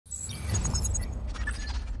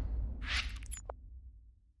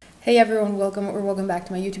Hey everyone, welcome back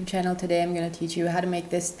to my YouTube channel. Today I'm going to teach you how to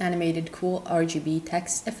make this animated cool RGB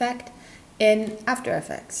text effect in After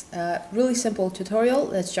Effects. Really simple tutorial.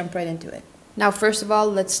 Let's jump right into it. Now first of all,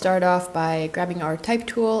 let's start off by grabbing our type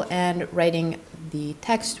tool and writing the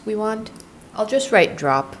text we want. I'll just write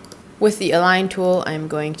drop. With the align tool, I'm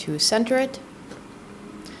going to center it.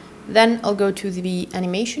 Then I'll go to the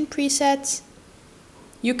animation presets.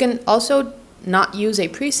 You can also not use a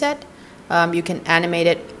preset. You can animate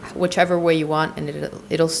it whichever way you want and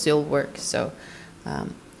it'll still work. So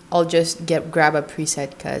I'll just grab a preset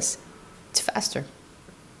because it's faster.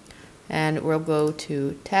 And we'll go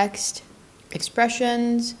to text,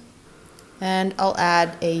 expressions, and I'll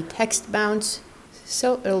add a text bounce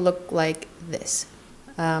so it'll look like this.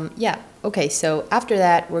 Okay, so after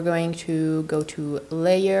that we're going to go to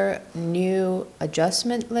layer, new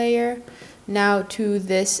adjustment layer. Now to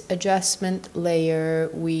this adjustment layer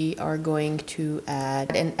we are going to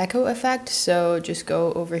add an echo effect, so just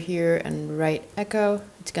go over here and write echo.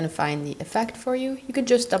 It's going to find the effect for you. You could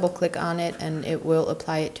just double click on it and it will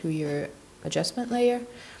apply it to your adjustment layer.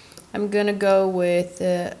 I'm going to go with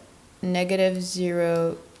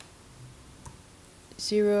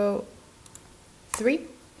 -0.003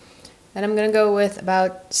 and I'm going to go with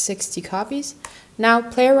about 60 copies. Now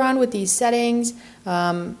play around with these settings.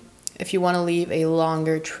 If you want to leave a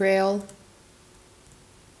longer trail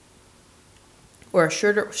or a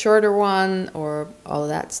shorter one or all of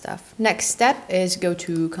that stuff. Next step is go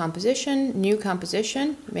to composition, new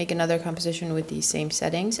composition, make another composition with the same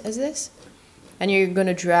settings as this. And you're going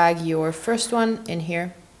to drag your first one in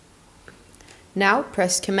here. Now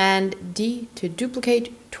press Command D to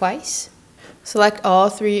duplicate twice. Select all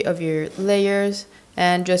three of your layers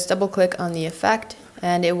and just double click on the effect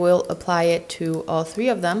and it will apply it to all three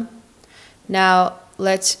of them. Now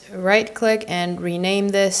let's right click and rename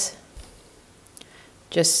this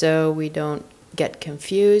just so we don't get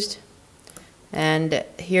confused. And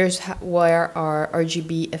here's where our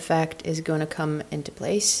RGB effect is going to come into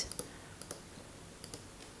place.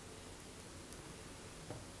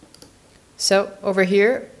 So over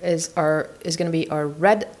here is going to be our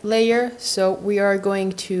red layer. So we are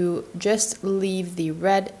going to just leave the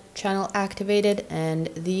red channel activated and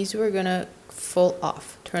these we're going to full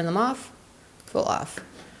off. Turn them off, full off.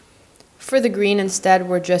 For the green instead,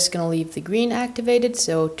 we're just going to leave the green activated.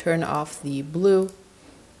 So turn off the blue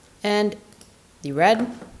and the red.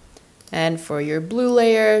 And for your blue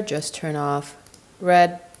layer, just turn off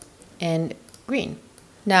red and green.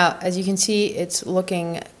 Now, as you can see, it's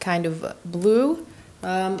looking kind of blue.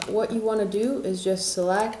 What you want to do is just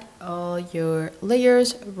select all your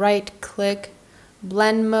layers, right click,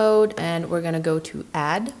 blend mode, and we're going to go to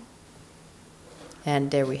add.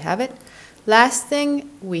 And there we have it. Last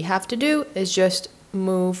thing we have to do is just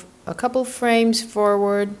move a couple frames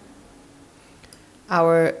forward.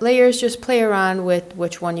 Our layers, just play around with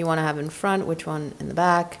which one you want to have in front, which one in the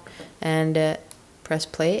back, and press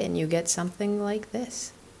play and you get something like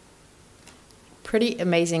this. Pretty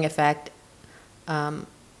amazing effect.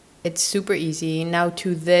 It's super easy. Now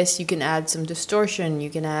to this you can add some distortion, you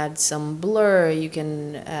can add some blur, you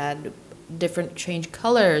can add change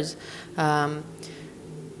colors.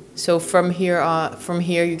 So from here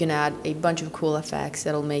you can add a bunch of cool effects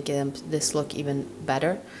that'll make this look even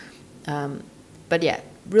better. But yeah,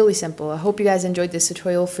 really simple. I hope you guys enjoyed this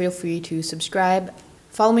tutorial. Feel free to subscribe.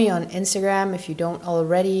 Follow me on Instagram if you don't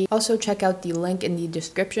already. Also check out the link in the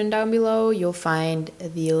description down below. You'll find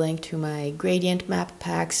the link to my gradient map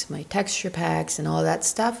packs, my texture packs, and all that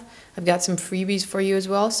stuff. I've got some freebies for you as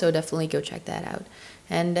well, so definitely go check that out.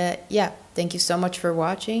 And yeah, thank you so much for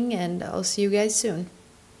watching, and I'll see you guys soon.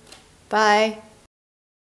 Bye!